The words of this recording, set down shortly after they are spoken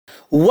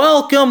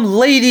Welcome,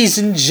 ladies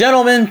and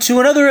gentlemen, to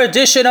another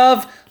edition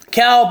of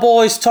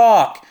Cowboys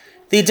Talk,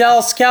 the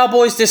Dallas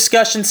Cowboys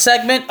discussion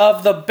segment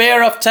of the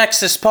Bear of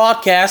Texas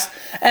podcast.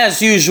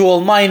 As usual,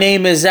 my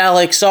name is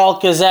Alex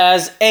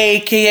Alcazaz,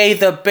 aka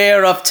the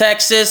Bear of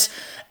Texas.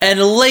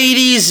 And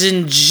ladies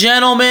and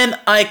gentlemen,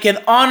 I can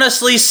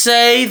honestly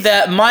say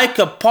that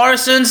Micah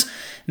Parsons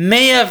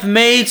may have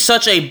made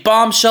such a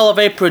bombshell of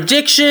a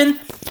prediction,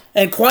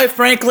 and quite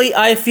frankly,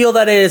 I feel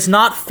that it is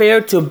not fair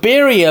to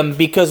bury him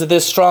because of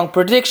this strong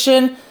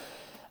prediction.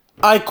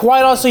 I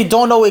quite honestly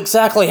don't know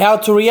exactly how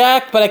to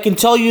react, but I can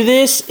tell you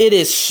this, it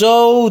is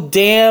so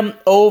damn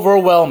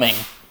overwhelming.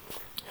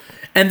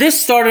 And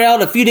this started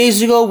out a few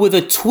days ago with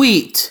a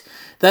tweet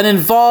that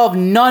involved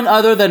none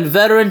other than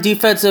veteran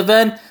defensive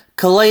end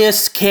Calais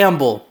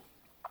Campbell.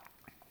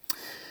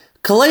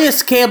 Calais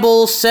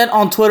Campbell sent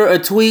on Twitter a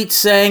tweet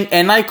saying,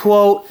 and I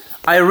quote,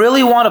 "I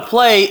really want to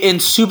play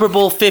in Super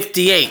Bowl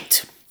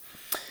 58.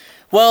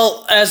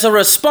 Well, as a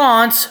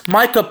response,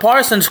 Micah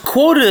Parsons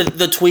quoted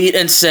the tweet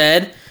and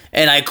said,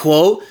 and I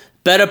quote,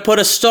 "Better put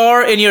a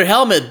star in your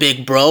helmet,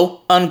 big bro,"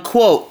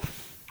 unquote.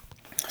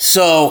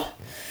 So,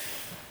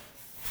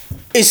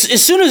 as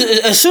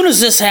soon as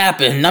this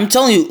happened, I'm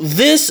telling you,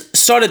 this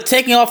started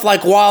taking off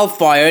like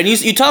wildfire. And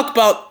you talk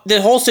about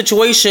the whole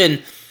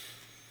situation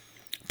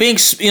being,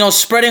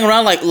 spreading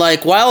around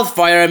like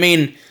wildfire. I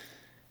mean,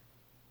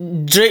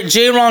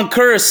 J-Ron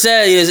Kerr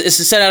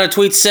sent out a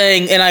tweet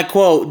saying, and I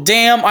quote,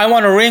 "Damn, I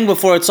want a ring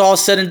before it's all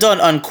said and done,"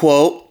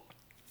 unquote.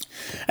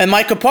 And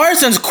Micah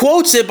Parsons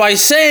quotes it by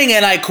saying,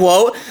 and I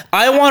quote,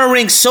 "I want a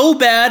ring so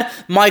bad,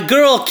 my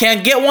girl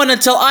can't get one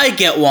until I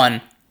get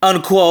one,"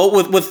 unquote,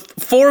 with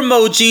 4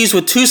 emojis,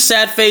 with 2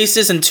 sad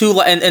faces and two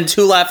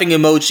laughing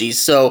emojis.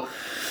 So,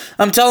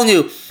 I'm telling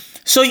you,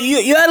 so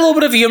you had a little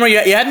bit of humor,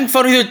 you're having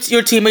fun with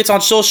your teammates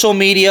on social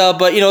media,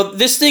 but,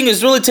 this thing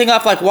is really taking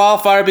off like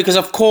wildfire because,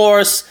 of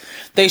course,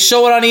 they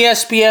show it on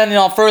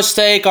ESPN, First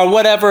Take, or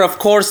whatever. Of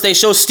course, they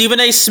show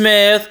Stephen A.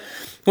 Smith,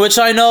 which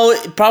I know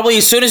probably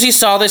as soon as he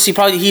saw this, he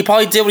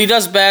probably did what he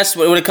does best.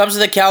 When it comes to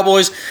the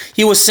Cowboys,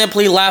 he was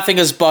simply laughing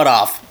his butt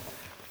off.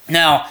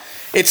 Now,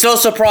 it's no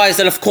surprise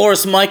that, of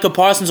course, Micah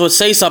Parsons would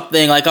say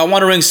something like, "I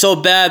want a ring so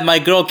bad, my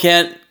girl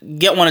can't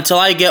get one until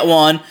I get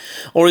one."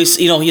 Or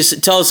he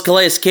tells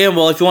Calais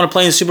Campbell, "If you want to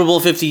play in Super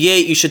Bowl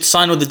 58, you should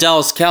sign with the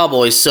Dallas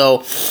Cowboys."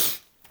 So,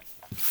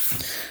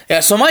 yeah,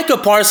 so Micah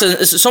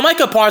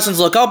Parsons,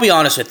 look, I'll be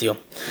honest with you.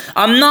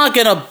 I'm not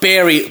going to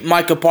bury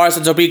Micah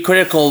Parsons or be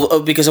critical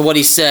because of what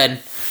he said.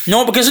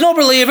 No, because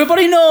nobody,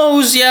 everybody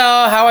knows,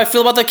 how I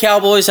feel about the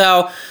Cowboys,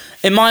 how,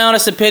 in my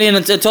honest opinion,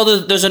 until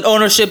there's an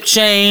ownership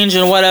change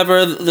and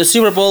whatever, the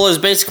Super Bowl is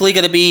basically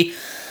going to be,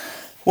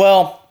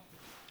 well,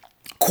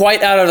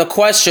 quite out of the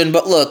question.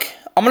 But look,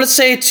 I'm going to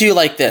say it to you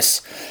like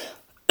this.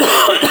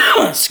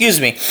 Excuse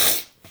me.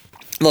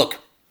 Look,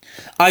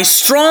 I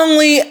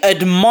strongly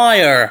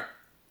admire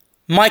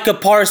Micah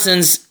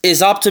Parsons,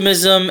 his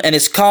optimism and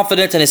his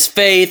confidence and his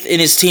faith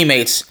in his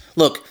teammates.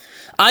 Look,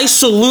 I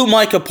salute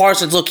Micah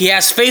Parsons. Look, he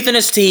has faith in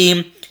his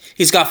team.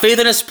 He's got faith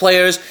in his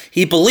players.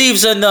 He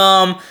believes in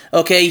them.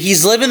 Okay,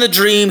 he's living the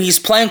dream. He's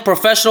playing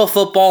professional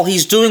football.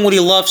 He's doing what he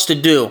loves to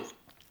do.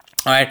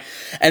 All right,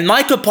 and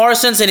Micah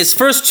Parsons, in his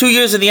first 2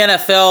 years in the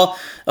NFL,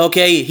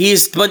 okay,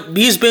 he's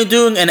been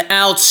doing an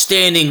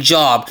outstanding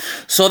job.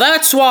 So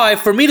that's why,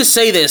 for me to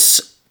say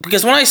this,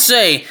 because when I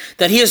say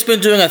that he has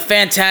been doing a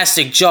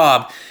fantastic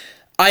job,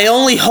 I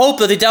only hope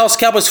that the Dallas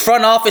Cowboys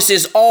front office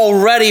is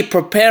already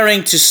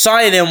preparing to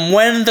sign him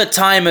when the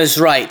time is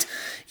right.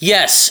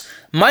 Yes,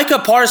 Micah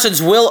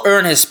Parsons will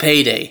earn his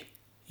payday.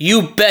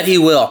 You bet he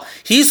will.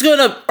 He's going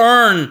to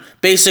earn,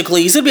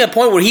 basically, he's going to be at a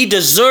point where he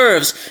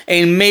deserves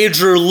a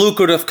major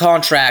lucrative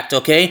contract,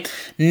 okay?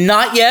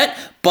 Not yet,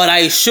 but I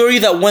assure you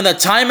that when the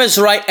time is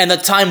right, and the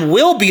time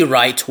will be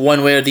right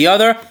one way or the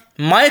other,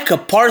 Micah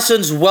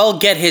Parsons will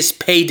get his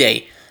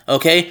payday,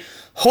 okay?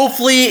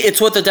 Hopefully it's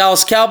with the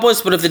Dallas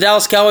Cowboys, but if the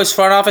Dallas Cowboys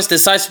front office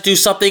decides to do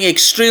something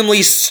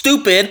extremely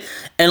stupid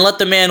and let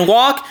the man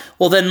walk,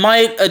 well, then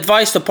my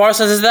advice to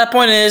Parsons at that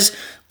point is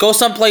go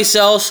someplace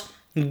else,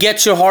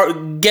 get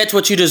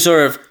what you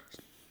deserve,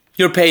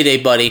 your payday,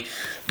 buddy.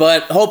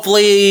 But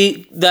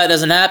hopefully that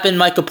doesn't happen.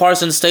 Micah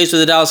Parsons stays with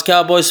the Dallas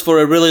Cowboys for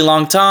a really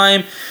long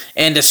time,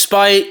 and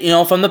despite,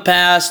 from the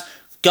past,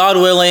 God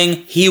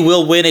willing, he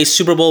will win a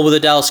Super Bowl with the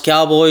Dallas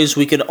Cowboys.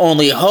 We can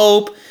only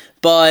hope,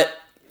 but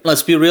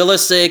let's be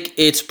realistic.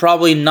 It's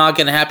probably not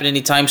going to happen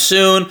anytime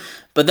soon.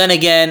 But then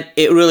again,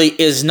 it really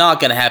is not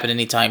going to happen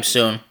anytime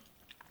soon.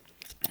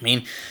 I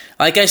mean,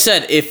 like I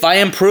said, if I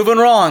am proven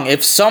wrong,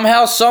 if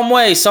somehow, some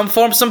way, some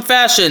form, some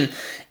fashion,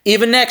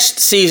 even next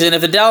season,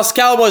 if the Dallas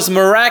Cowboys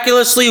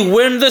miraculously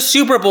win the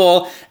Super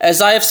Bowl,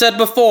 as I have said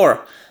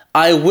before,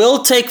 I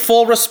will take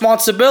full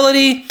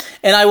responsibility,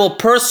 and I will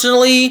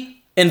personally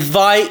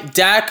invite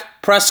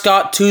Dak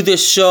Prescott to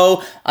this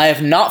show. I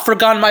have not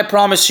forgotten my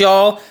promise,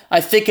 y'all. I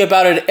think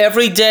about it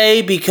every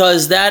day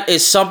because that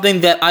is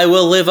something that I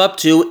will live up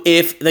to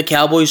if the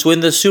Cowboys win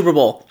the Super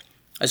Bowl.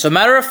 As a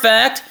matter of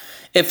fact,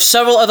 if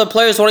several other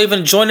players won't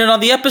even join in on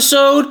the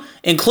episode,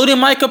 including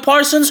Micah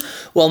Parsons,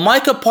 well,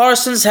 Micah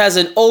Parsons has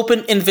an open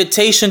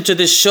invitation to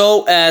this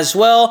show as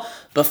well.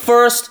 But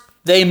first,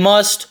 they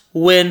must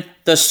win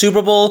the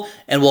Super Bowl,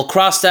 and we'll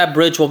cross that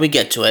bridge when we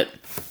get to it.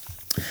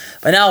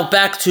 But now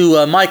back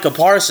to Micah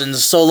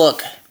Parsons. So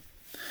look,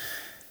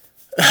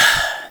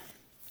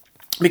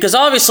 because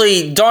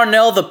obviously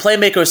Darnell, the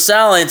playmaker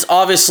Salance,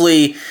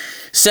 obviously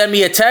sent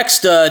me a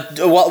text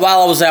while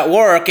I was at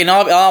work, and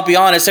I'll be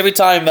honest, every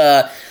time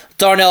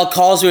Darnell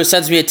calls me or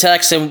sends me a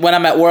text, and when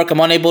I'm at work, I'm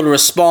unable to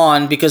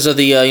respond because of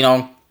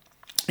the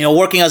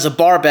working as a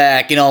bar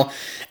back, And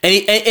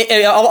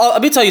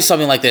let me tell you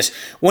something like this: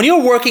 when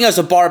you're working as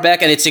a bar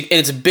back and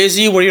it's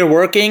busy where you're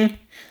working,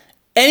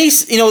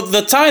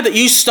 the time that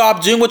you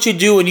stop doing what you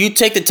do and you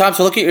take the time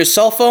to look at your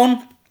cell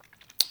phone,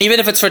 even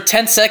if it's for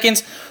 10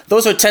 seconds,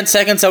 those are 10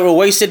 seconds that were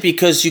wasted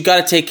because you got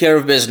to take care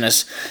of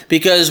business.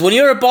 Because when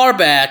you're a bar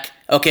back,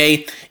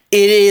 okay,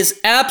 it is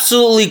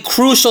absolutely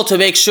crucial to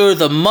make sure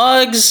the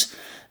mugs,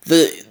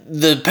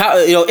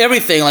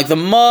 everything, like the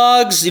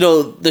mugs,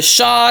 the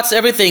shots,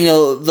 everything,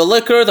 the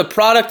liquor, the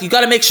product, you got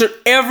to make sure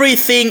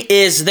everything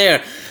is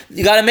there.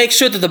 You got to make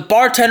sure that the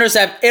bartenders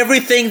have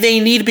everything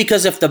they need,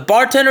 because if the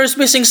bartender is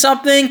missing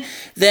something,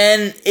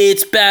 then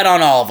it's bad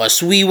on all of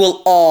us. We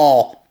will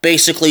all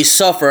basically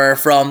suffer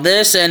from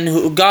this,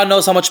 and God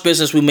knows how much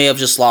business we may have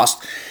just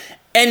lost.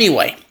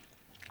 Anyway,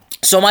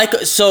 so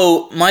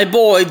my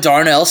boy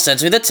Darnell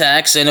sends me the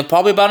text, and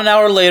probably about an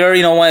hour later,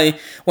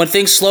 when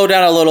things slow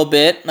down a little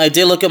bit, I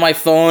did look at my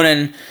phone,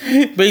 and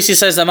basically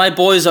says that my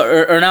boys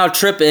are now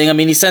tripping. I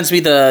mean, he sends me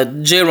the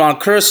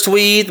J-Ron Curse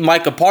tweet,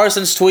 Micah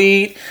Parsons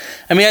tweet.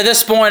 I mean, at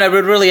this point, I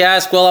would really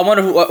ask, I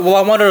wonder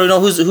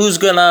who's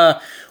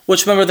gonna.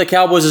 Which member of the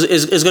Cowboys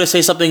is going to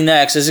say something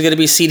next? Is it going to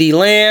be CeeDee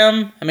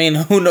Lamb? I mean,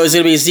 who knows? Is it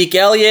going to be Zeke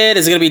Elliott?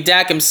 Is it going to be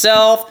Dak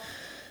himself?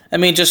 I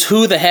mean, just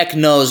who the heck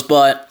knows?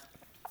 But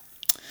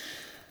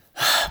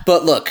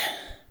look,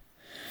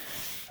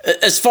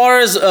 as far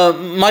as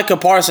Micah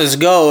Parsons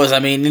goes, I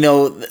mean,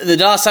 the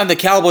last time the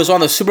Cowboys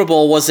won the Super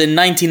Bowl was in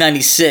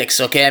 1996,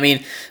 okay? I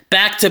mean,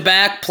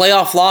 back-to-back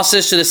playoff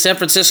losses to the San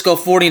Francisco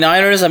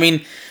 49ers. I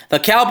mean, the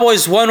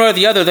Cowboys, one way or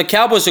the other, the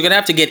Cowboys are going to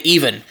have to get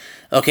even.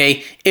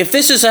 Okay, if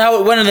this is how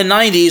it went in the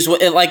 90s,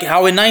 like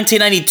how in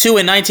 1992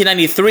 and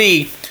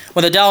 1993,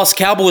 when the Dallas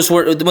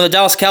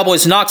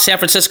Cowboys knocked San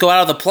Francisco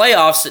out of the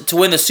playoffs to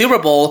win the Super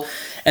Bowl,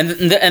 and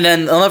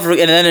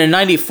then in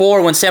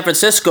 94 when San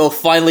Francisco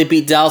finally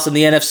beat Dallas in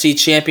the NFC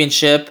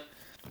Championship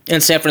in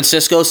San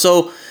Francisco.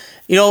 So,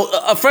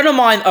 a friend of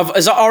mine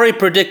has already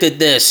predicted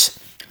this.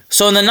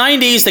 So in the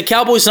 90s, the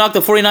Cowboys knocked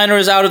the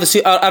 49ers out of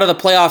the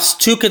playoffs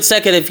 2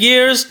 consecutive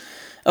years.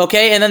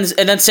 Okay, and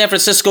then San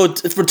Francisco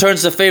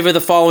returns the favor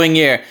the following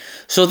year.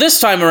 So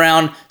this time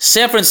around,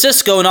 San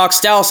Francisco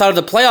knocks Dallas out of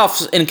the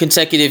playoffs in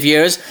consecutive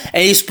years,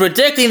 and he's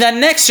predicting that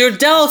next year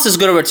Dallas is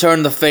going to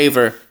return the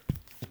favor.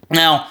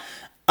 Now,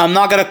 I'm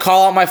not going to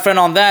call out my friend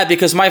on that,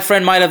 because my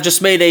friend might have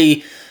just made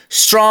a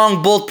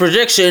strong, bold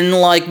prediction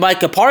like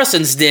Micah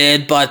Parsons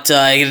did, but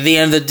at the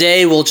end of the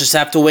day, we'll just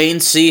have to wait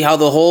and see how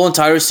the whole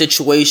entire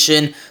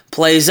situation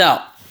plays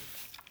out.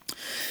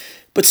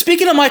 But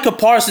speaking of Micah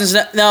Parsons,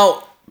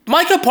 now,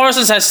 Micah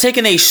Parsons has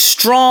taken a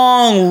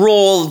strong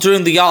role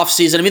during the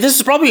offseason. I mean, this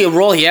is probably a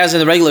role he has in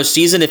the regular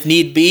season if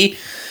need be.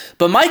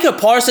 But Micah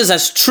Parsons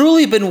has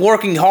truly been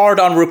working hard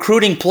on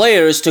recruiting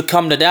players to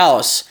come to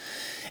Dallas.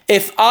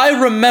 If I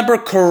remember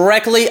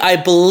correctly, I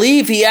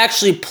believe he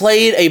actually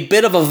played a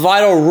bit of a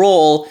vital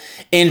role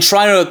in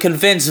trying to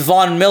convince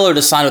Von Miller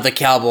to sign with the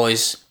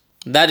Cowboys.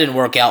 That didn't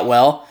work out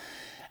well.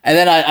 And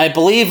then I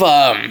believe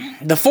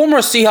the former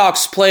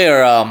Seahawks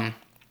player,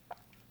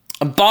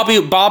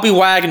 Bobby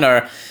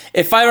Wagner,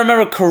 if I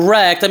remember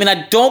correct, I mean,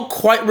 I don't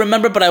quite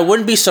remember, but I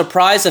wouldn't be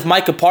surprised if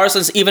Micah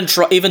Parsons even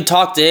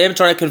talked to him,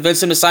 tried to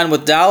convince him to sign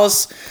with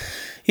Dallas.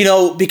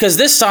 Because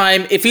this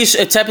time, if he's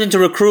attempting to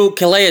recruit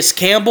Calais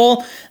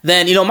Campbell,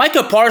 then,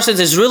 Micah Parsons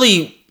is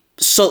really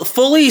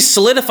fully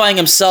solidifying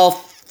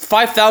himself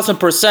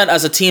 5,000%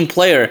 as a team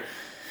player.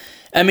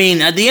 I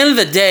mean, at the end of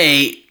the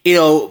day,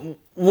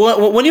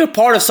 when you're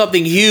part of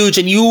something huge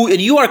and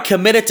you are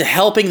committed to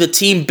helping the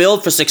team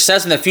build for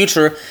success in the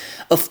future,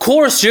 of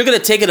course you're going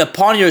to take it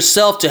upon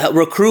yourself to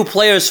recruit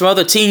players from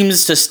other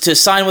teams to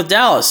sign with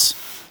Dallas.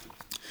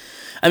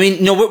 I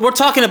mean, we're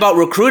talking about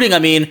recruiting. I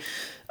mean,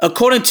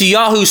 according to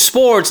Yahoo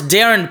Sports,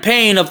 Darren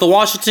Payne of the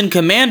Washington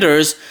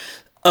Commanders,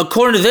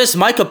 according to this,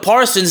 Micah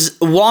Parsons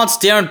wants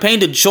Darren Payne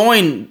to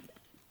join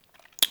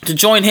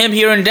him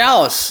here in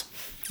Dallas.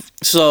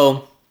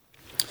 So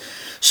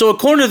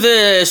according to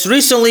this,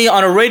 recently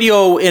on a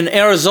radio in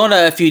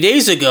Arizona a few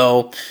days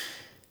ago,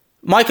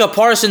 Micah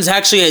Parsons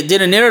actually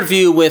did an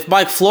interview with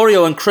Mike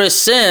Florio and Chris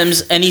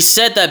Sims, and he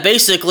said that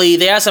basically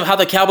they asked him how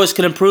the Cowboys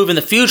could improve in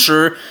the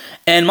future,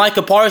 and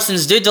Micah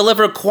Parsons did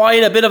deliver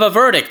quite a bit of a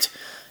verdict.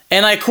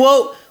 And I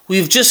quote,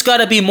 "We've just got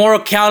to be more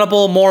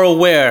accountable, more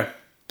aware.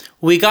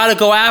 We got to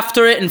go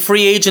after it in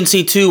free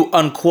agency too,"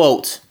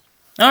 unquote.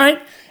 All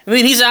right. I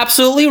mean, he's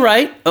absolutely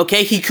right.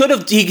 Okay, he could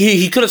have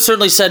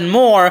certainly said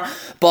more,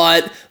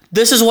 but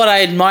this is what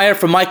I admire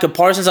from Micah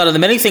Parsons. Out of the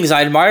many things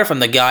I admire from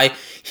the guy,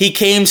 he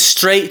came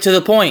straight to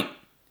the point.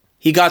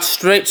 He got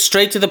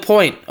straight to the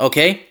point,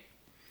 okay?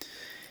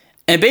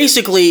 And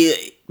basically,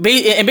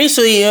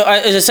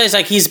 as it says,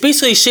 like, he's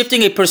basically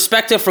shifting a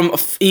perspective from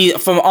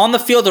on the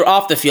field or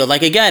off the field.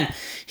 Like, again,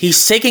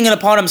 he's taking it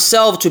upon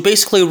himself to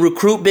basically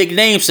recruit big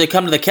names to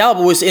come to the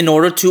Cowboys in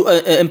order to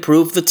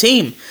improve the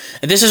team.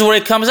 And this is what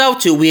it comes out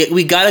to.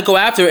 We got to go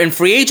after it in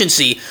free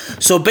agency.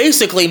 So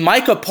basically,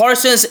 Micah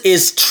Parsons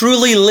is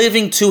truly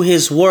living to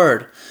his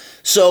word.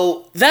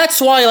 So that's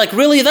why, like,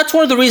 really, that's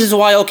one of the reasons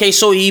why, okay,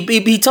 so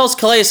he tells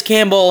Calais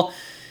Campbell,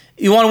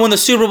 you want to win the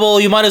Super Bowl,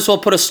 you might as well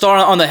put a star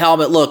on the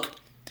helmet. Look,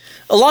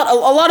 a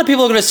lot of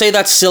people are going to say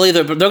that's silly.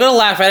 They're going to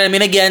laugh at it. I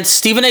mean, again,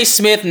 Stephen A.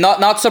 Smith,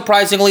 not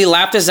surprisingly,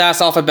 laughed his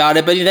ass off about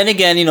it. But then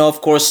again, of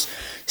course,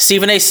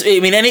 Stephen A. I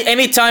mean,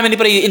 anytime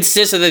anybody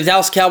insists that the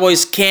Dallas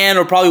Cowboys can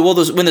or probably will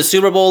win the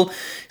Super Bowl,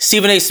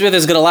 Stephen A. Smith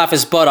is going to laugh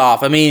his butt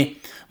off. I mean,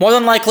 more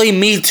than likely,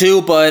 me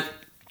too, but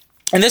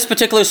in this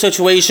particular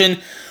situation,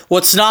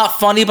 what's not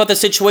funny about the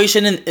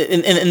situation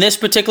in this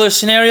particular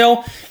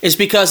scenario is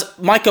because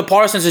Micah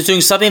Parsons is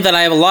doing something that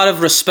I have a lot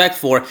of respect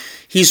for.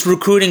 He's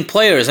recruiting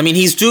players. I mean,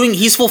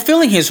 he's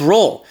fulfilling his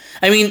role.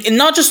 I mean, and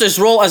not just his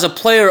role as a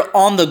player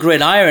on the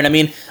gridiron. I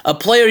mean, a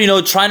player,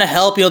 trying to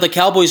help, the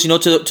Cowboys,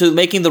 to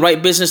making the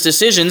right business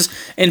decisions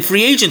in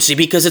free agency.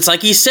 Because it's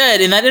like he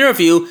said in that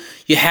interview,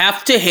 you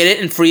have to hit it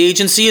in free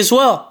agency as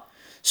well.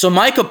 So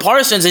Micah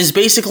Parsons is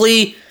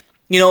basically,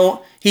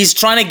 he's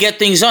trying to get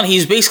things done.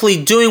 He's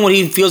basically doing what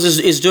he feels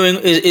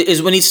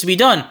is what needs to be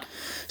done.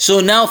 So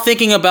now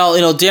thinking about,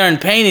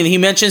 Darren Payne, and he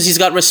mentions he's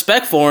got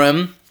respect for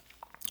him.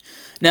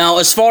 Now,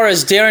 as far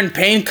as Darren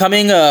Payne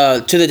coming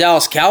to the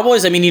Dallas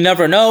Cowboys, I mean, you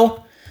never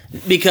know.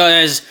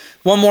 Because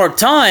one more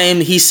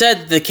time, he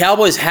said the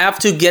Cowboys have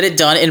to get it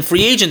done in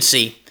free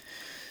agency.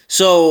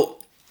 So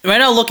right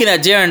now looking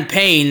at Darren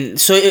Payne,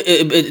 so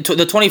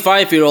the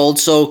 25-year-old,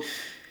 so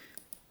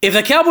if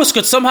the Cowboys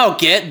could somehow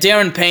get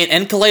Darren Payne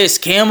and Calais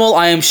Campbell,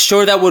 I am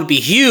sure that would be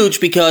huge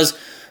because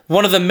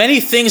one of the many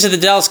things that the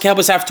Dallas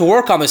Cowboys have to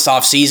work on this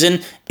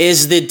offseason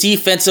is the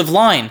defensive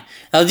line.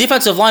 Now, the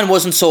defensive line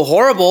wasn't so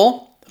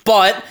horrible,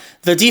 but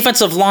the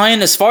defensive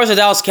line, as far as the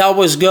Dallas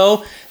Cowboys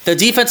go, the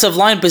defensive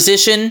line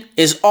position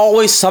is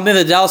always something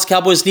the Dallas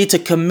Cowboys need to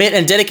commit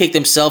and dedicate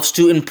themselves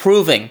to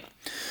improving.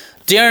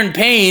 Darren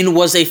Payne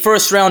was a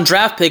first-round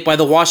draft pick by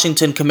the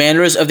Washington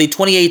Commanders of the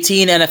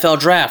 2018 NFL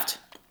Draft.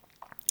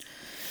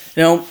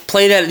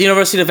 Played at the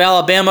University of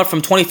Alabama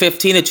from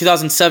 2015 to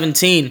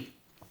 2017.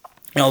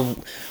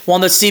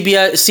 Won the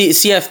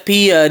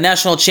CFP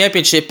National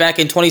Championship back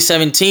in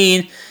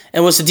 2017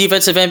 and was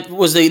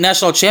the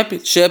national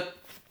championship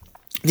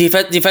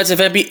defensive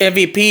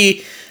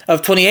MVP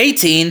of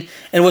 2018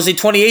 and was the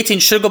 2018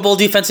 Sugar Bowl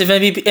defensive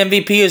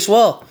MVP as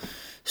well.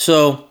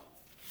 So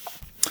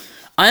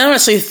I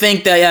honestly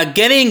think that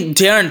getting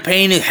Darren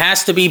Payne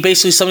has to be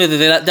basically something that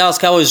the Dallas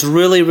Cowboys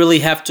really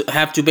have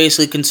to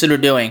basically consider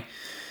doing.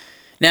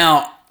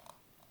 Now,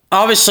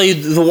 obviously,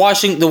 the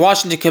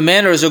Washington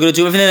Commanders are going to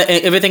do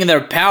everything in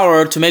their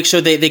power to make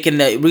sure they can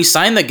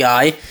re-sign the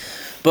guy.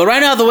 But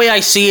right now, the way I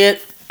see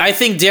it, I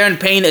think Darren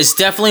Payne is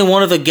definitely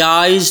one of the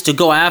guys to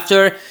go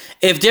after.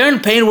 If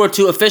Darren Payne were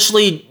to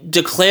officially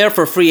declare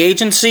for free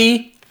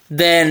agency,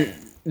 then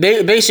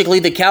basically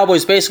the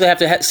Cowboys have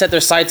to set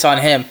their sights on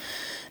him.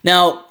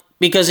 Now,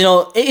 because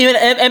even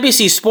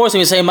NBC Sports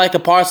even say Micah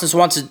Parsons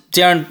wants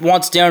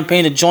Darren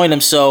Payne to join him,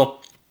 So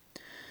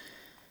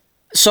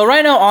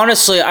right now,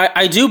 honestly,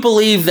 I do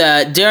believe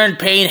that Darren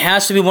Payne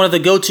has to be one of the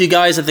go-to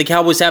guys that the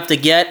Cowboys have to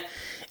get.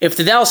 If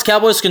the Dallas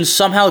Cowboys can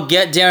somehow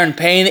get Darren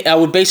Payne, I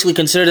would basically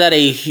consider that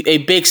a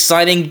big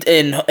signing.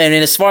 And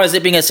as far as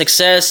it being a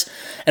success,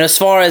 and as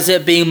far as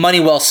it being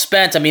money well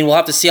spent, I mean, we'll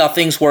have to see how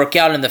things work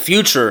out in the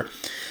future.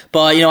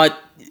 But,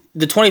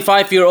 the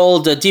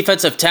 25-year-old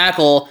defensive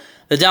tackle,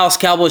 the Dallas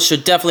Cowboys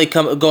should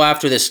definitely go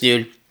after this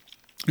dude.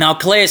 Now,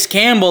 Calais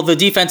Campbell, the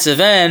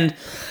defensive end,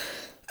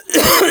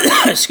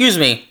 excuse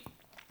me.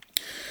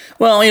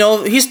 Well,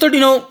 he's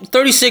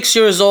 36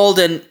 years old,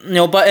 and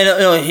by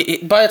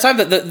the time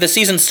that the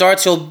season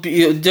starts, he'll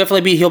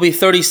be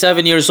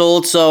 37 years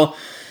old. So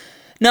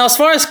now, as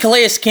far as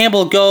Calais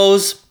Campbell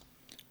goes,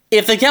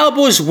 if the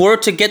Cowboys were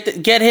to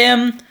get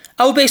him,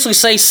 I would basically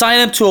say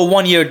sign him to a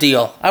 1-year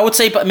deal. I would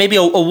say maybe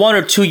a 1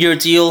 or 2 year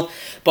deal.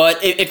 But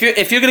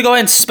if you're gonna go ahead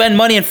and spend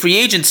money in free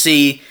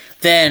agency,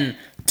 then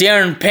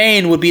Darren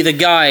Payne would be the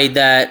guy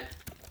that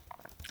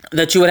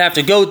you would have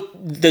to go,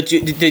 that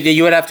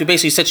you would have to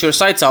basically set your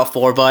sights out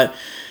for. But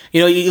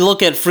you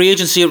look at free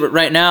agency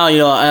right now.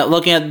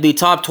 Looking at the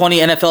top 20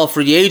 NFL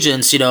free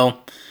agents.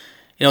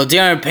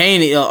 Darren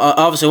Payne,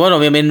 obviously one of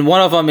them. I mean,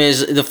 one of them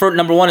is the first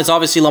number one is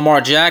obviously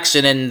Lamar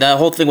Jackson, and that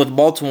whole thing with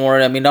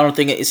Baltimore. I mean, I don't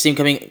think it's seen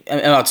coming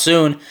out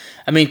soon.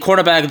 I mean,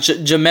 cornerback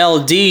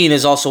Jamel Dean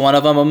is also one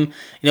of them.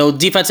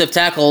 Defensive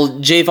tackle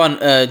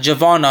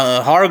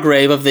Javon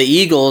Hargrave of the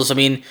Eagles. I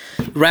mean,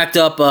 racked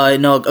up a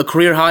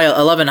career high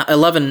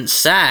 11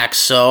 sacks.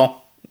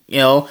 So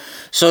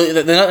So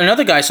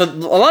another guy. So a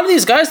lot of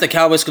these guys the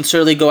Cowboys can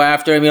certainly go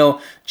after.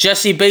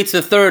 Jesse Bates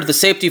III, the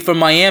safety from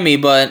Miami,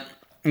 but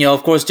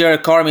of course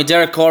Derek Carr.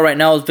 Derek Carr right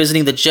now is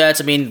visiting the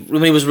Jets.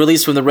 When he was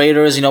released from the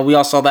Raiders, we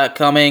all saw that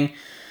coming.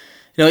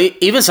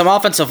 Even some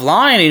offensive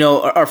line,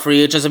 are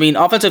free agents.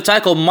 Offensive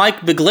tackle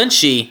Mike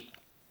McGlinchey.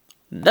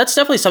 That's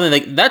definitely something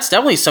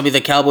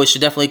the Cowboys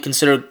should definitely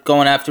consider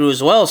going after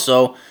as well.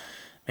 So,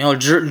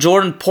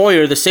 Jordan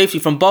Poyer, the safety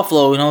from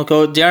Buffalo,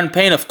 Darren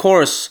Payne, of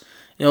course,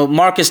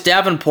 Marcus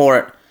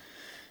Davenport,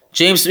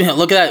 James.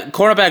 Look at that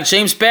cornerback,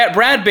 James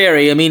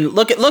Bradbury.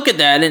 Look at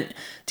that, and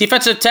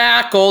defensive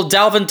tackle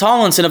Dalvin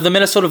Tomlinson of the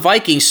Minnesota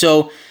Vikings.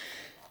 So.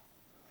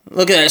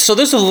 Look at that. So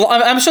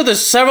I'm sure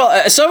there's several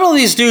of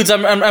these dudes.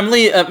 I'm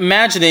really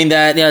imagining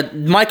that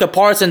Micah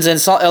Parsons and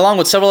along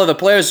with several other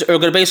players are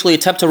going to basically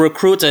attempt to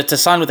recruit to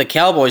sign with the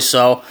Cowboys.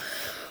 So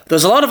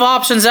there's a lot of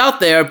options out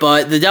there,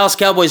 but the Dallas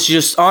Cowboys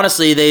just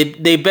honestly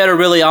they better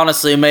really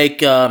honestly make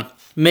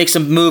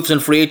some moves in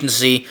free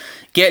agency.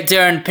 Get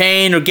Darren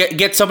Payne or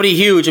get somebody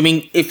huge.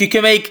 If you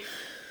can make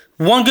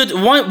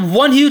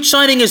one huge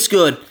signing is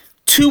good.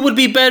 2 would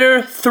be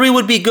better. 3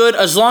 would be good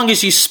as long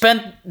as you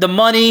spend the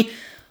money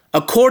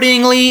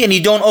accordingly and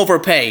you don't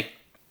overpay.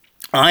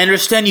 I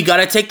understand you got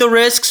to take the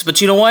risks, but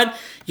you know what?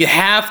 You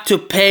have to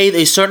pay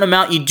a certain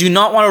amount. You do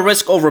not want to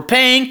risk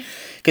overpaying,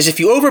 because if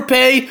you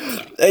overpay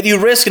and you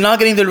risk not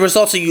getting the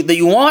results that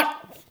you want,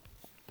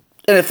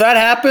 and if that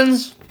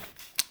happens,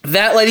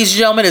 that, ladies and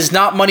gentlemen, is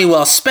not money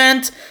well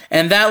spent,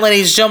 and that,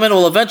 ladies and gentlemen,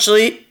 will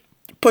eventually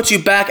put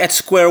you back at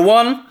square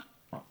one,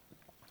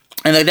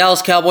 and the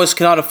Dallas Cowboys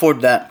cannot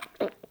afford that.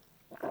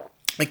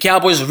 The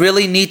Cowboys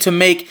really need to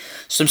make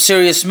some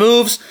serious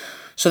moves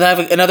so they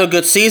have another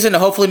good season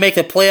and hopefully make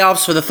the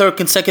playoffs for the third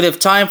consecutive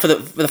time, for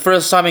the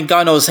first time in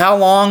God knows how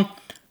long,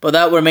 but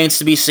that remains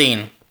to be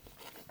seen.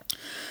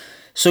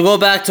 So go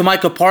back to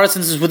Micah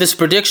Parsons with this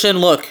prediction.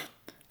 Look,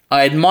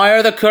 I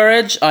admire the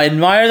courage, I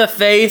admire the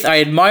faith,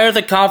 I admire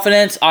the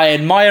confidence, I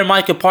admire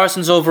Micah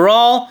Parsons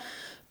overall,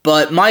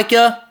 but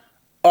Micah,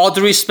 all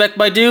due respect,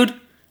 my dude,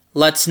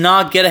 let's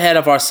not get ahead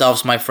of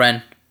ourselves, my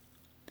friend.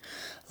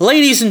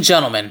 Ladies and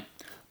gentlemen,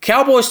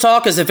 Cowboys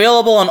Talk is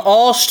available on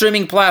all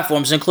streaming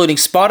platforms, including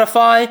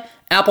Spotify,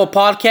 Apple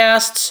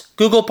Podcasts,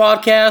 Google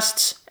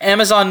Podcasts,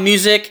 Amazon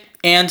Music,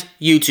 and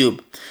YouTube.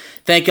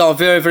 Thank y'all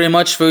very, very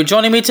much for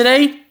joining me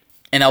today,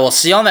 and I will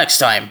see y'all next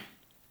time.